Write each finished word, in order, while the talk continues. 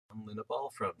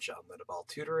Linneball from John Linneball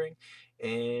Tutoring,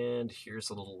 and here's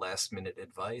a little last minute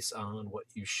advice on what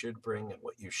you should bring and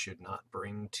what you should not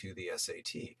bring to the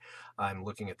SAT. I'm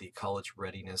looking at the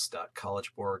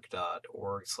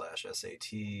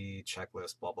collegereadiness.collegeborg.org/SAT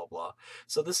checklist, blah, blah, blah.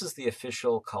 So this is the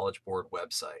official College Board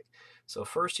website. So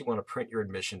first you want to print your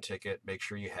admission ticket, make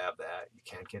sure you have that. You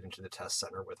can't get into the test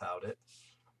center without it.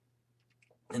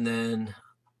 And then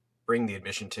bring the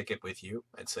admission ticket with you.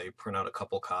 I'd say print out a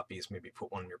couple copies, maybe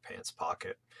put one in your pants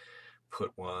pocket,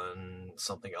 put one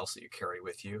something else that you carry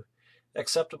with you.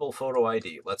 Acceptable photo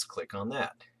ID, let's click on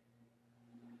that.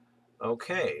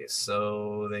 Okay,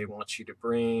 so they want you to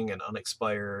bring an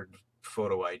unexpired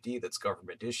photo ID that's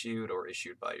government issued or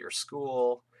issued by your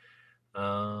school.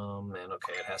 And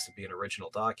okay, it has to be an original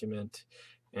document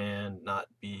and not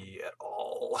be at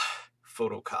all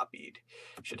photocopied.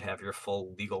 It should have your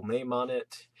full legal name on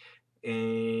it,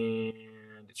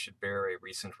 and it should bear a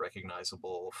recent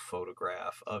recognizable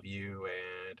photograph of you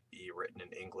and be written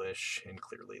in English and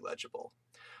clearly legible.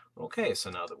 Okay, so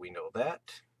now that we know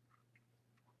that,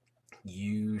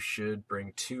 you should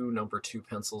bring two number 2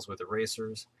 pencils with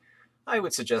erasers. I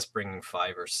would suggest bringing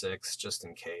 5 or 6 just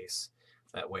in case.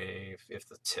 That way, if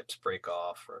the tips break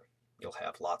off, or you'll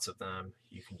have lots of them,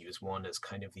 you can use one as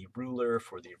kind of the ruler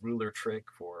for the ruler trick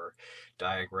for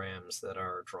diagrams that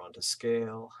are drawn to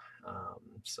scale.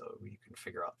 So you can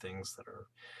figure out things that are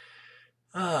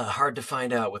hard to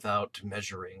find out without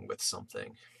measuring with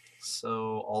something.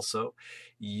 So also,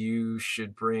 you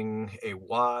should bring a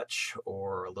watch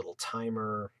or a little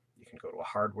timer. You can go to a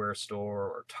hardware store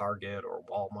or Target or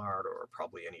Walmart or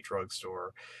probably any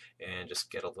drugstore and just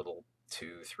get a little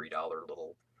 $2, $3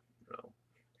 little, you know,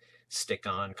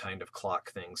 stick-on kind of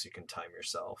clock things you can time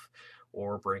yourself.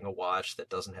 Or bring a watch that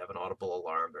doesn't have an audible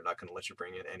alarm. They're not going to let you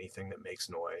bring in anything that makes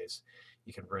noise.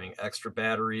 You can bring extra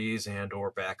batteries and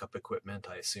or backup equipment.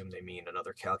 I assume they mean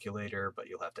another calculator, but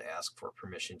you'll have to ask for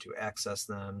permission to access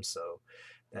them. So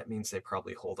that means they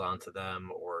probably hold on to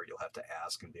them, or you'll have to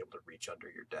ask and be able to reach under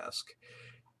your desk.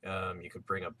 You could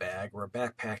bring a bag or a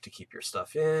backpack to keep your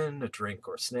stuff in, a drink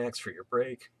or snacks for your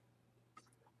break.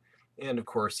 And of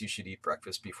course, you should eat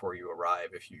breakfast before you arrive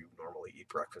if you normally eat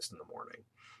breakfast in the morning.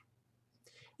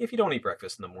 If you don't eat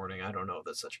breakfast in the morning, I don't know if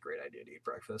that's such a great idea to eat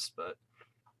breakfast, but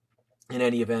in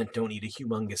any event, don't eat a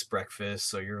humongous breakfast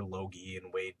so you're logy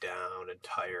and weighed down and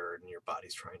tired and your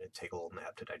body's trying to take a little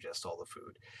nap to digest all the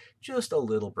food. Just a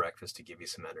little breakfast to give you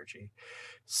some energy.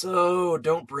 So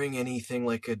don't bring anything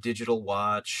like a digital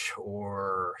watch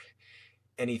or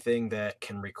anything that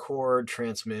can record,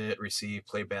 transmit, receive,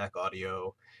 playback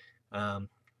audio.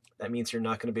 That means you're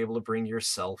not going to be able to bring your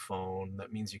cell phone.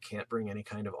 That means you can't bring any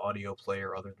kind of audio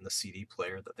player other than the CD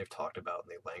player that they've talked about in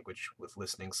the language with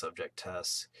listening subject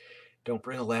tests. Don't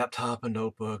bring a laptop, a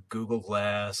notebook, Google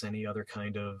Glass, any other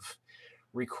kind of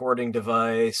recording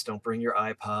device. Don't bring your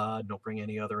iPod. Don't bring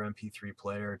any other MP3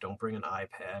 player. Don't bring an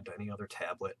iPad, any other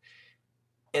tablet.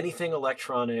 Anything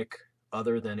electronic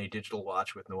other than a digital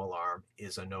watch with no alarm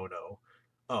is a no-no.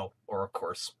 Oh, or of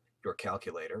course, your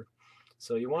calculator.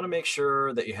 So you want to make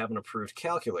sure that you have an approved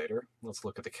calculator. Let's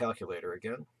look at the calculator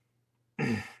again.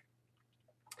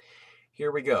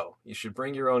 Here we go. You should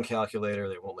bring your own calculator.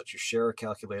 They won't let you share a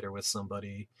calculator with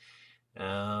somebody.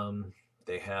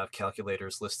 They have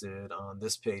calculators listed on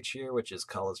this page here, which is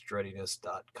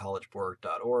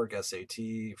collegereadiness.collegeborg.org, SAT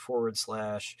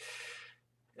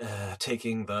 /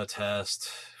 taking the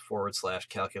test /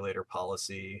 calculator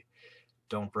policy.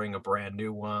 Don't bring a brand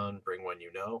new one. Bring one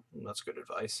you know. That's good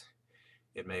advice.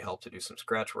 It may help to do some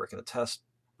scratch work in the test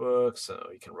book, so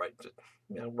you can write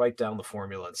down the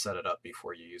formula and set it up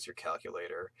before you use your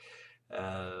calculator.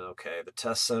 Okay, the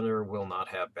test center will not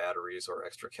have batteries or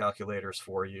extra calculators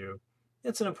for you.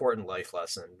 It's an important life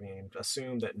lesson. I mean,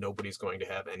 assume that nobody's going to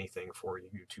have anything for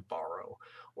you to borrow,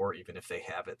 or even if they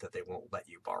have it, that they won't let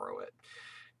you borrow it.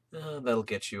 That'll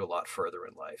get you a lot further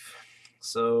in life.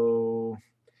 So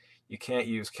you can't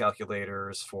use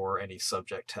calculators for any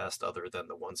subject test other than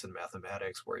the ones in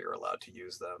mathematics where you're allowed to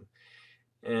use them.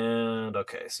 And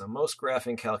okay, so most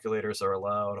graphing calculators are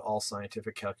allowed, all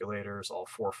scientific calculators, all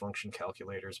 4-function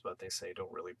calculators, but they say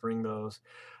don't really bring those.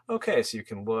 Okay, so you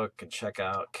can look and check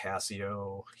out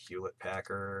Casio,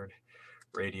 Hewlett-Packard,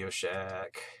 Radio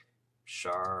Shack,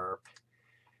 Sharp,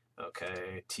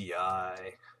 okay,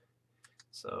 TI.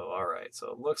 So, all right,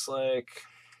 so it looks like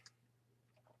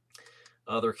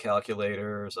other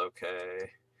calculators,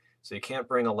 okay. So you can't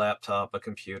bring a laptop, a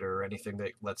computer, anything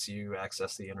that lets you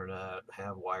access the internet,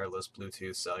 have wireless,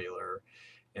 Bluetooth, cellular,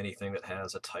 anything that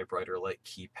has a typewriter-like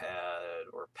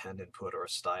keypad or pen input or a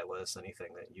stylus,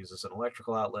 anything that uses an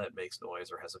electrical outlet, makes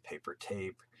noise, or has a paper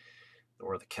tape.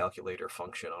 or the calculator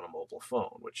function on a mobile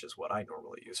phone, which is what I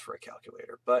normally use for a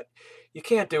calculator. But you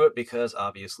can't do it because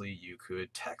obviously you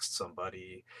could text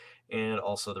somebody, and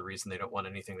also the reason they don't want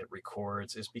anything that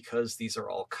records is because these are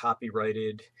all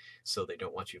copyrighted, so they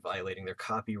don't want you violating their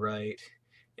copyright.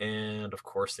 And of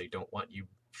course, they don't want you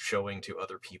showing to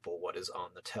other people what is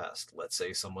on the test. Let's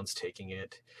say someone's taking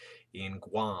it in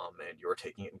Guam and you're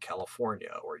taking it in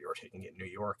California, or you're taking it in New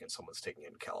York and someone's taking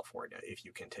it in California. If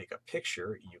you can take a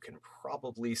picture, you can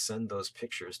probably send those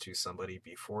pictures to somebody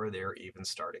before they're even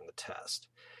starting the test.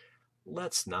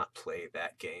 Let's not play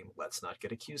that game. Let's not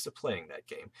get accused of playing that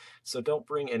game. So don't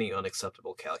bring any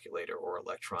unacceptable calculator or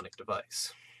electronic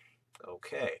device.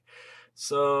 Okay,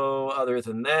 so other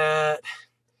than that,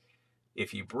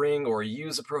 if you bring or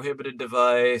use a prohibited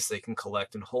device, they can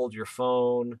collect and hold your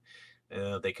phone.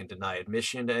 They can deny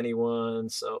admission to anyone.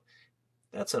 So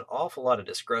that's an awful lot of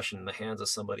discretion in the hands of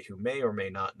somebody who may or may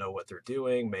not know what they're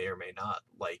doing, may or may not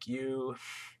like you.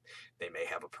 They may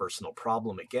have a personal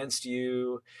problem against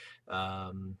you.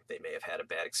 They may have had a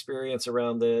bad experience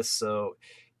around this. So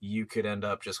you could end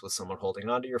up just with someone holding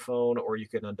onto your phone, or you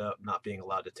could end up not being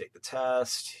allowed to take the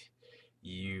test.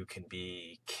 You can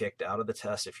be kicked out of the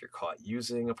test if you're caught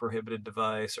using a prohibited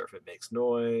device or if it makes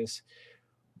noise.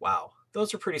 Wow,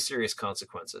 those are pretty serious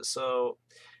consequences. So,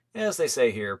 as they say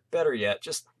here, better yet,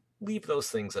 just leave those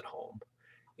things at home.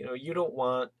 You don't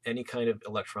want any kind of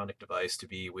electronic device to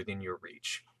be within your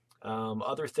reach.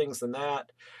 Other things than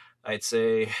that, I'd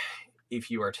say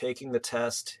if you are taking the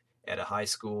test at a high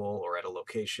school or at a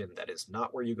location that is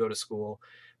not where you go to school,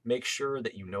 make sure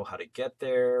that you know how to get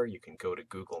there. You can go to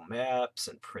Google Maps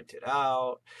and print it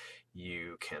out.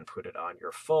 You can put it on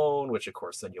your phone, which of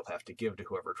course then you'll have to give to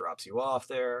whoever drops you off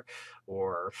there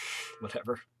or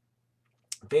whatever.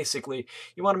 Basically,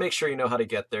 you want to make sure you know how to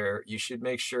get there. You should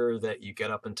make sure that you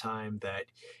get up in time, that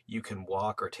you can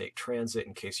walk or take transit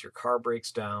in case your car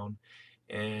breaks down.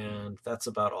 And that's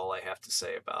about all I have to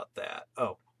say about that.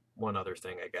 Oh, one other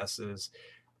thing, I guess, is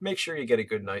make sure you get a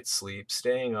good night's sleep.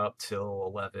 Staying up till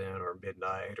 11 or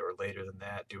midnight or later than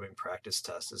that doing practice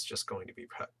tests is just going to be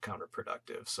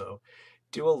counterproductive. So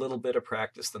do a little bit of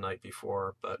practice the night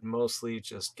before, but mostly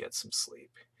just get some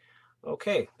sleep.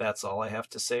 Okay, that's all I have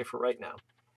to say for right now.